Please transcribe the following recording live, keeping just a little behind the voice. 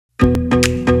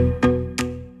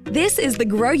is the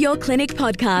Grow Your Clinic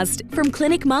podcast from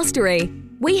Clinic Mastery.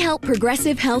 We help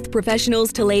progressive health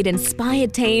professionals to lead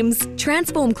inspired teams,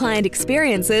 transform client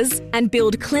experiences, and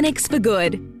build clinics for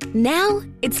good. Now,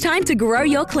 it's time to grow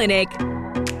your clinic.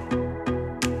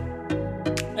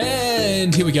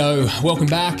 And here we go. Welcome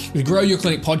back to the Grow Your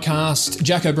Clinic podcast.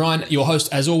 Jack O'Brien, your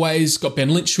host as always. Got Ben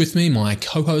Lynch with me, my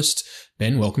co-host.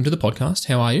 Ben, welcome to the podcast.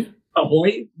 How are you?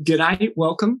 Ahoy. G'day.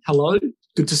 Welcome. Hello.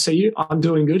 Good to see you. I'm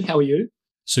doing good. How are you?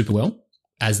 Super well,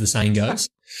 as the saying goes.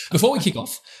 Before we kick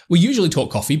off, we usually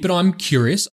talk coffee, but I'm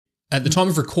curious. At the time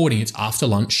of recording, it's after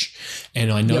lunch,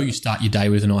 and I know you start your day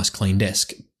with a nice clean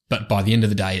desk, but by the end of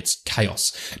the day, it's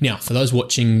chaos. Now, for those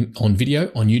watching on video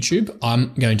on YouTube,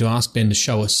 I'm going to ask Ben to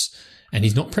show us, and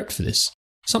he's not prepped for this,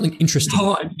 something interesting.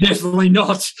 Oh, definitely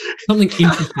not. Something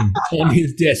interesting on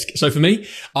his desk. So for me,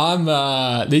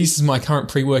 this is my current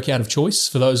pre-workout of choice.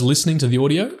 For those listening to the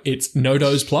audio, it's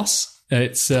NoDoz Plus.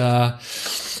 It's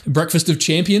breakfast of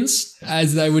champions,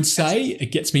 as they would say.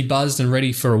 It gets me buzzed and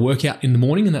ready for a workout in the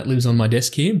morning, and that lives on my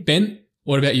desk here. Ben,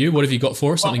 what about you? What have you got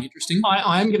for us? Something interesting?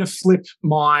 I am going to flip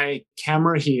my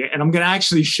camera here, and I'm going to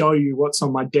actually show you what's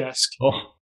on my desk.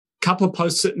 Couple of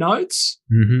Post-it notes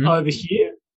over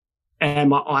here, and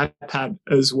my iPad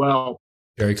as well.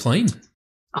 Very clean.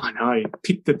 I know.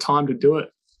 Pick the time to do it.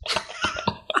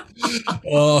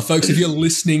 Folks, if you're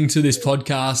listening to this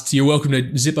podcast, you're welcome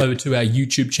to zip over to our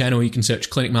YouTube channel. You can search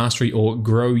Clinic Mastery or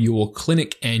Grow Your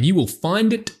Clinic, and you will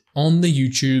find it on the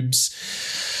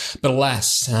YouTubes. But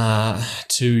alas,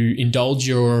 to indulge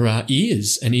your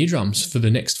ears and eardrums for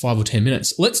the next 5 or 10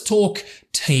 minutes, let's talk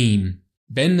team.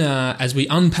 Ben, as we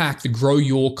unpack the Grow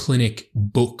Your Clinic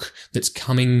book that's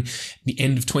coming the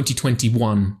end of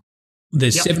 2021,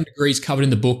 there's 7 degrees covered in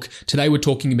the book. Today we're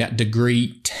talking about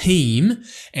degree team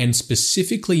and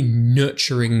specifically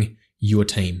nurturing your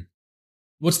team.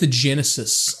 What's the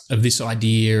genesis of this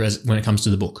idea when it comes to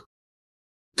the book?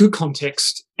 Good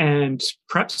context, and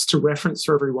perhaps to reference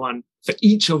for everyone, for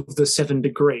each of the 7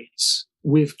 degrees,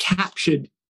 we've captured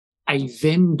a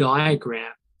Venn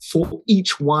diagram for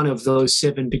each one of those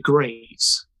 7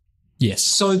 degrees. Yes.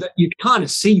 So that you kind of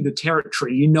see the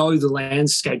territory, you know the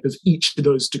landscape of each of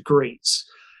those degrees.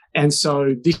 And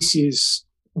so this is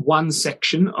one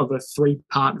section of a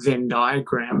 3-part Venn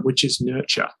diagram, which is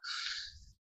nurture.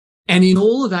 And in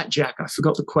all of that, Jack, I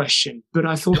forgot the question, but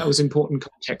I thought that was important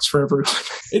context for everyone.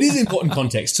 It is important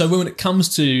context. So when it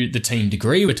comes to the team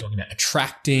degree, we're talking about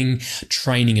attracting,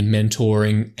 training and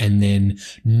mentoring, and then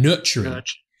nurturing.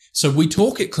 So we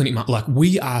talk at Clinic, like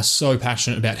we are so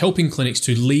passionate about helping clinics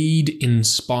to lead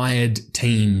inspired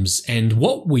teams. And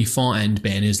what we find,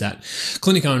 Ben, is that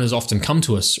clinic owners often come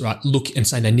to us, right, look and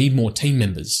say they need more team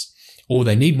members or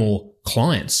they need more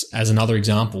clients, as another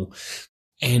example.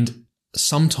 And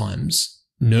sometimes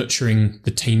nurturing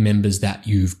the team members that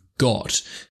you've got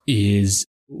is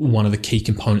one of the key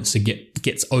components that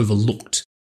gets overlooked.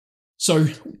 So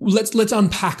let's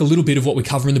unpack a little bit of what we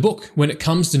cover in the book. When it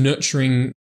comes to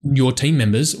nurturing your team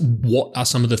members, what are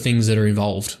some of the things that are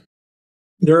involved?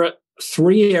 There are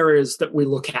 3 areas that we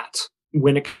look at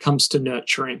when it comes to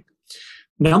nurturing.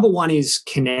 Number 1 is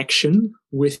connection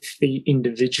with the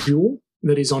individual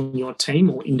that is on your team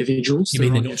or individuals. You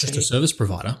mean they're not just a service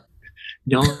provider?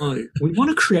 No, we want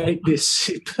to create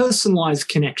this personalized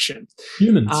connection.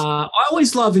 Humans. I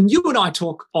always love, and you and I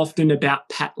talk often about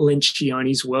Pat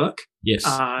Lencioni's work. Yes.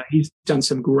 He's done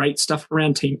some great stuff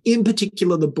around team, in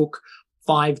particular the book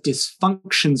 5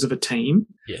 Dysfunctions of a Team.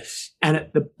 Yes. And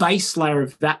at the base layer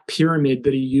of that pyramid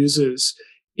that he uses,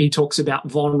 he talks about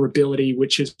vulnerability,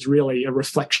 which is really a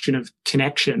reflection of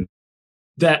connection.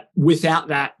 That without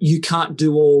that, you can't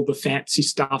do all the fancy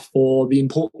stuff or the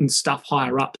important stuff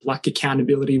higher up, like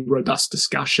accountability, robust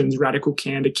discussions, radical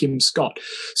candor, Kim Scott.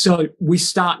 So we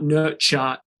start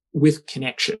nurture with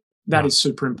connection. That is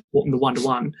super important, the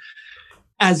one-to-one.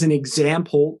 As an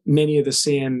example, many of the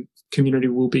CM community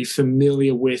will be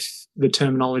familiar with the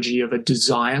terminology of a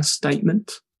desire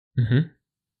statement. Mm-hmm.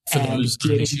 For those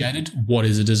uninitiated, what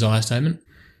is a desire statement?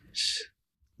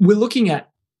 We're looking at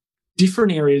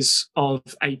different areas of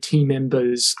a team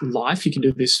member's life. You can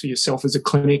do this for yourself as a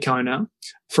clinic owner,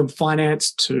 from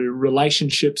finance to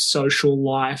relationships, social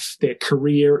life, their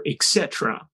career,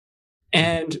 etc.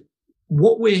 And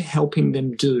what we're helping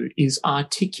them do is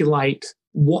articulate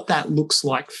what that looks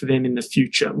like for them in the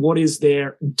future. What is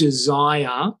their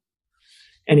desire?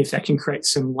 And if they can create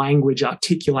some language,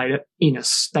 articulate it in a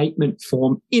statement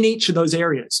form in each of those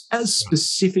areas, as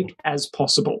specific as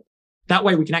possible. That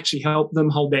way we can actually help them,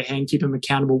 hold their hand, keep them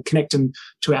accountable, connect them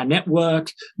to our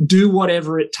network, do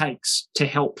whatever it takes to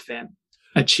help them.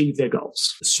 achieve their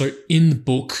goals. So in the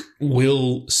book,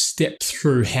 we'll step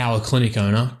through how a clinic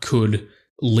owner could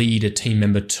lead a team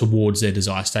member towards their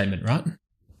desire statement, right?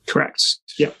 Correct.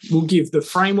 Yeah. We'll give the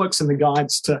frameworks and the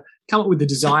guides to come up with the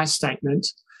desire statement,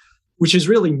 which is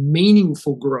really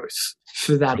meaningful growth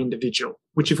for that individual,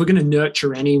 which if we're going to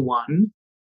nurture anyone,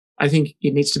 I think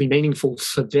it needs to be meaningful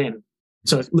for them.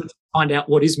 So let's find out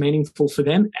what is meaningful for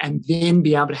them and then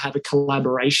be able to have a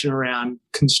collaboration around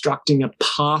constructing a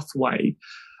pathway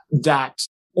that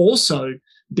also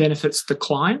benefits the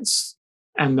clients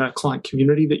and the client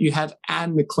community that you have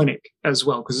and the clinic as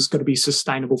well, because it's got to be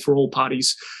sustainable for all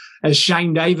parties. As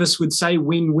Shane Davis would say,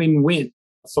 win, win, win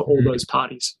for all those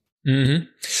parties. Mm-hmm.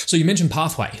 So you mentioned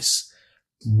pathways.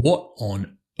 What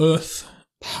on earth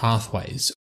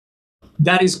pathways?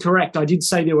 That is correct. I did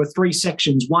say there were 3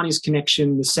 sections. One is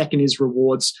connection, the second is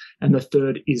rewards, and the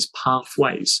third is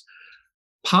pathways.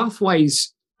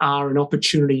 Pathways are an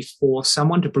opportunity for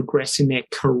someone to progress in their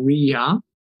career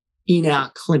in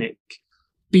our clinic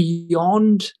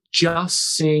beyond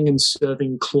just seeing and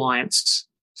serving clients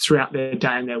throughout their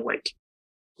day and their week.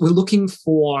 We're looking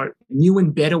for new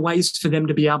and better ways for them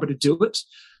to be able to do it,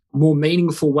 more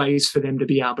meaningful ways for them to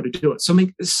be able to do it. So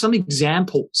some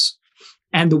examples.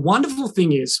 And the wonderful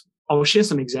thing is, I'll share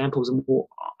some examples and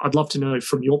I'd love to know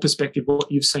from your perspective what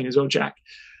you've seen as well, Jack.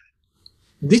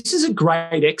 This is a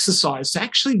great exercise to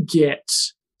actually get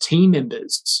team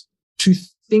members to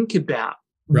think about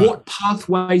what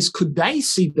pathways could they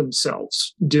see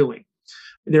themselves doing.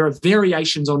 There are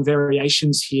variations on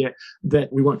variations here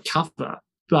that we won't cover,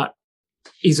 but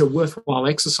is a worthwhile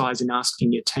exercise in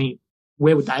asking your team,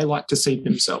 where would they like to see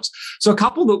themselves? So a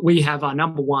couple that we have are,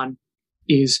 number one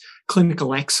is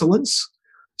clinical excellence.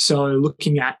 So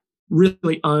looking at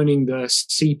really owning the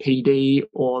CPD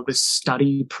or the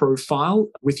study profile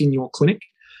within your clinic.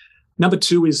 Number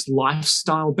 2 is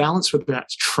lifestyle balance, whether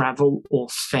that's travel or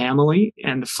family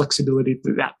and the flexibility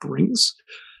that that brings.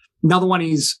 Another one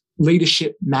is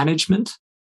leadership management.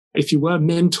 If you were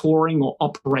mentoring or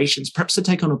operations, perhaps to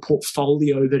take on a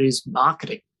portfolio that is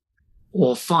marketing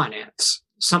or finance,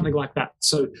 something like that.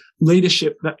 So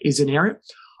leadership, that is an area.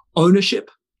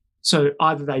 Ownership. So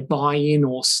either they buy in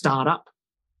or start up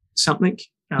something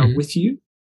with you.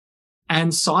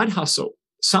 And side hustle,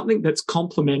 something that's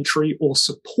complementary or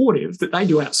supportive that they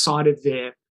do outside of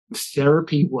their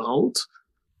therapy world,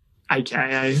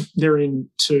 aka they're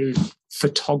into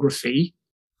photography.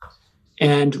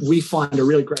 And we find a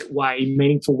really great way,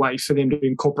 meaningful way for them to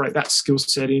incorporate that skill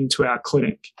set into our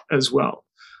clinic as well,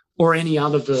 or any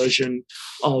other version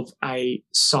of a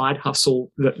side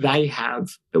hustle that they have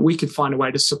that we could find a way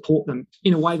to support them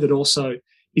in a way that also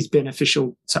is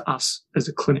beneficial to us as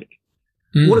a clinic.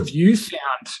 What have you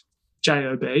found,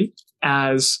 JOB,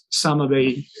 as some of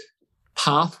the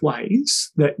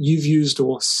pathways that you've used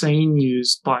or seen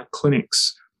used by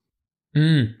clinics?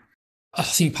 I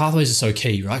think pathways are so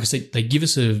key, right? Because they give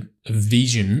us a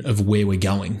vision of where we're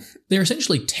going. They're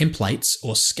essentially templates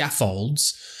or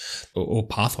scaffolds or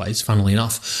pathways, funnily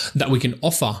enough, that we can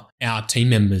offer our team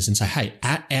members and say, hey,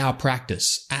 at our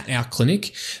practice, at our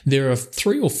clinic, there are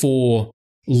 3 or 4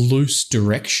 loose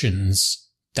directions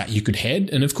that you could head.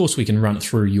 And of course, we can run it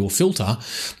through your filter,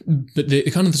 but they're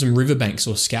kind of some riverbanks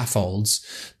or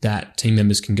scaffolds that team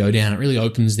members can go down. It really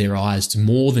opens their eyes to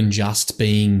more than just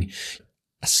being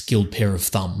a skilled pair of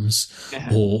thumbs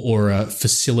or a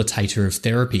facilitator of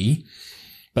therapy,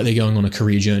 but they're going on a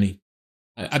career journey.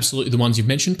 Absolutely. The ones you've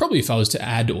mentioned, probably if I was to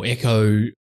add or echo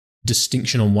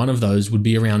distinction on one of those, would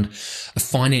be around a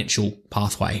financial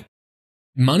pathway.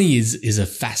 Money is a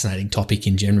fascinating topic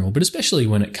in general, but especially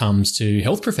when it comes to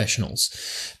health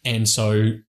professionals. And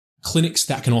so clinics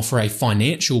that can offer a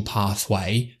financial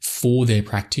pathway for their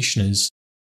practitioners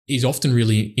is often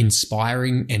really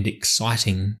inspiring and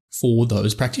exciting for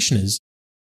those practitioners.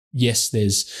 Yes,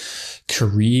 there's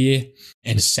career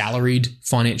and salaried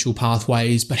financial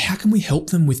pathways, but how can we help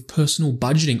them with personal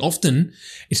budgeting? Often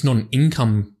it's not an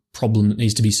income problem that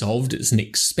needs to be solved. It's an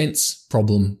expense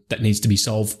problem that needs to be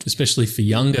solved, especially for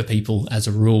younger people as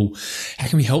a rule. How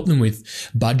can we help them with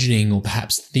budgeting or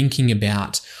perhaps thinking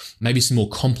about maybe some more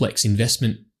complex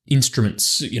investment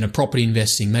instruments, property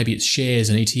investing, maybe it's shares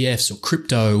and ETFs or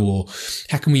crypto, or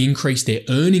how can we increase their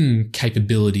earning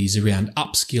capabilities around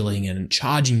upskilling and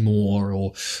charging more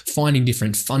or finding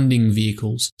different funding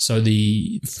vehicles? So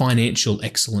the financial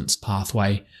excellence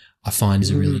pathway, I find, is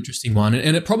a really interesting one.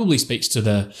 And it probably speaks to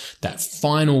that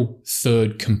final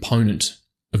third component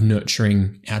of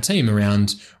nurturing our team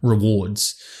around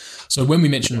rewards. So when we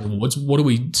mention rewards, what are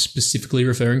we specifically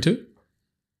referring to?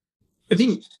 I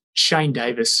think Shane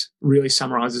Davis really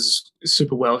summarizes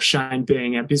super well. Shane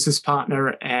being our business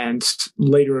partner and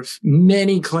leader of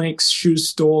many clinics, shoe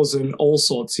stores, and all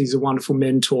sorts. He's a wonderful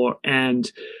mentor. And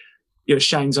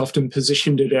Shane's often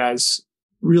positioned it as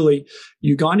really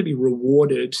you're going to be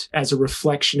rewarded as a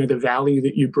reflection of the value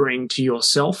that you bring to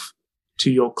yourself,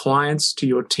 to your clients, to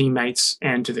your teammates,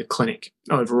 and to the clinic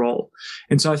overall.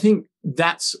 And so I think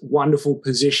that's wonderful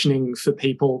positioning for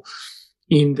people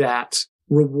in that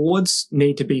rewards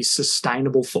need to be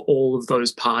sustainable for all of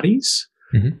those parties.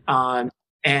 Mm-hmm.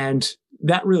 And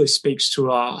that really speaks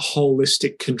to a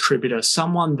holistic contributor,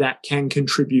 someone that can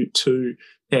contribute to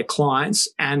their clients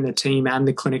and the team and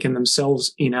the clinic and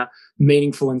themselves in a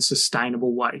meaningful and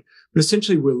sustainable way. But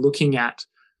essentially, we're looking at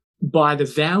by the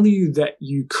value that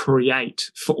you create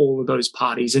for all of those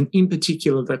parties, and in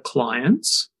particular the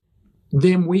clients,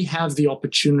 then we have the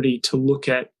opportunity to look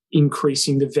at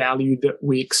increasing the value that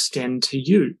we extend to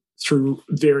you through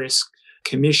various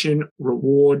commission,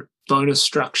 reward, bonus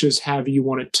structures, however you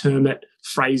want to term it,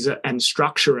 phrase it, and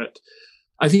structure it.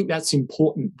 I think that's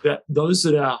important, that those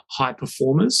that are high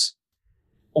performers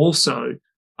also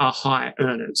are high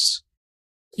earners.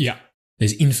 Yeah,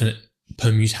 there's infinite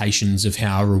permutations of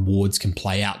how rewards can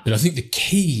play out. But I think the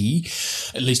key,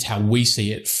 at least how we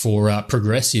see it for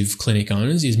progressive clinic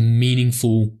owners, is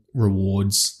meaningful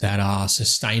rewards that are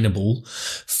sustainable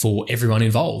for everyone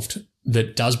involved,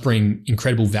 that does bring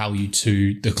incredible value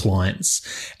to the clients,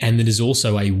 and that is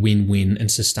also a win-win and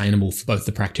sustainable for both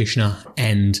the practitioner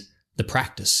and the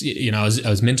practice. I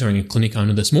was mentoring a clinic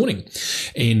owner this morning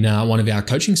in one of our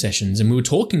coaching sessions, and we were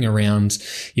talking around,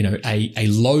 a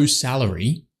low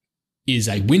salary is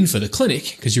a win for the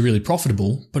clinic because you're really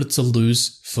profitable, but it's a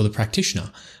lose for the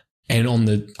practitioner. And on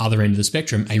the other end of the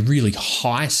spectrum, a really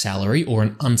high salary or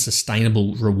an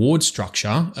unsustainable reward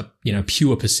structure, a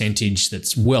pure percentage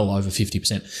that's well over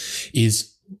 50%,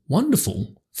 is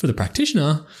wonderful for the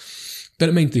practitioner, but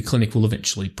it means the clinic will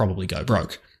eventually probably go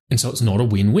broke. And so it's not a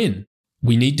win-win.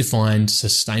 We need to find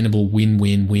sustainable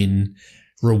win-win-win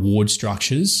reward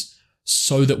structures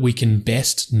so that we can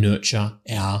best nurture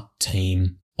our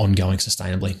team ongoing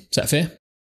sustainably. Is that fair?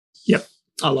 Yep.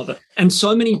 I love it. And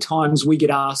so many times we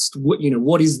get asked,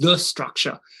 what is the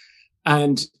structure?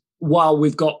 And while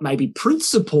we've got maybe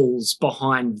principles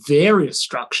behind various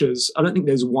structures, I don't think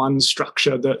there's one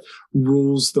structure that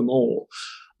rules them all.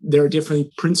 There are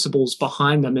definitely principles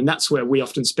behind them. And that's where we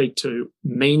often speak to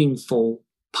meaningful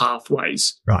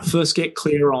pathways. Right. First, get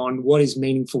clear on what is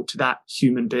meaningful to that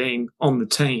human being on the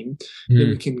team. Then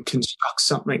we can construct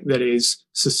something that is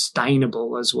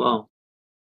sustainable as well.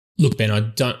 Look, Ben, I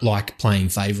don't like playing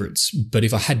favourites, but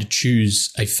if I had to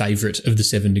choose a favourite of the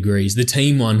 7 degrees, the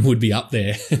team one would be up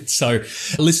there. So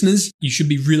listeners, you should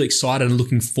be really excited and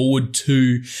looking forward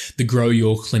to the Grow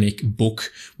Your Clinic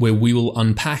book, where we will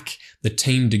unpack the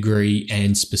team degree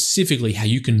and specifically how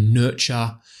you can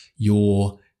nurture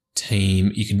your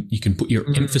team. You can put your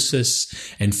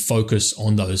emphasis and focus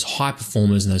on those high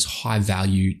performers and those high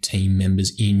value team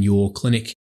members in your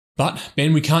clinic. But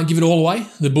Ben, we can't give it all away.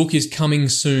 The book is coming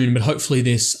soon, but hopefully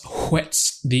this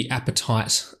whets the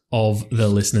appetite of the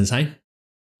listeners, hey?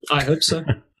 I hope so.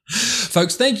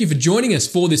 Folks, thank you for joining us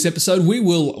for this episode. We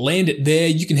will land it there.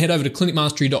 You can head over to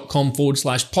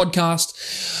clinicmastery.com/podcast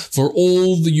for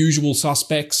all the usual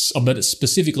suspects, but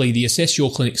specifically the Assess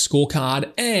Your Clinic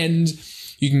scorecard, and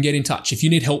you can get in touch if you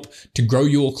need help to grow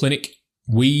your clinic.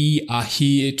 We are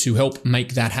here to help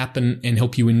make that happen and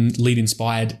help you lead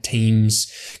inspired teams.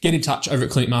 Get in touch over at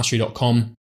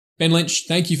clinicmastery.com. Ben Lynch,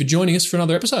 thank you for joining us for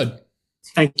another episode.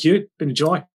 Thank you. Been a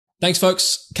joy. Thanks,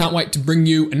 folks. Can't wait to bring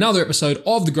you another episode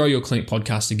of the Grow Your Clinic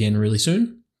podcast again really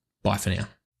soon. Bye for now.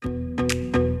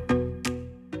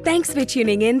 Thanks for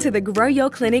tuning in to the Grow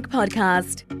Your Clinic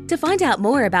podcast. To find out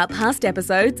more about past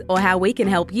episodes or how we can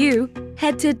help you,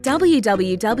 head to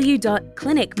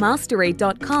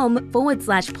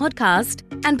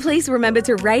www.clinicmastery.com/podcast. And please remember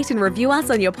to rate and review us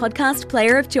on your podcast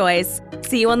player of choice.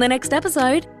 See you on the next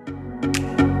episode.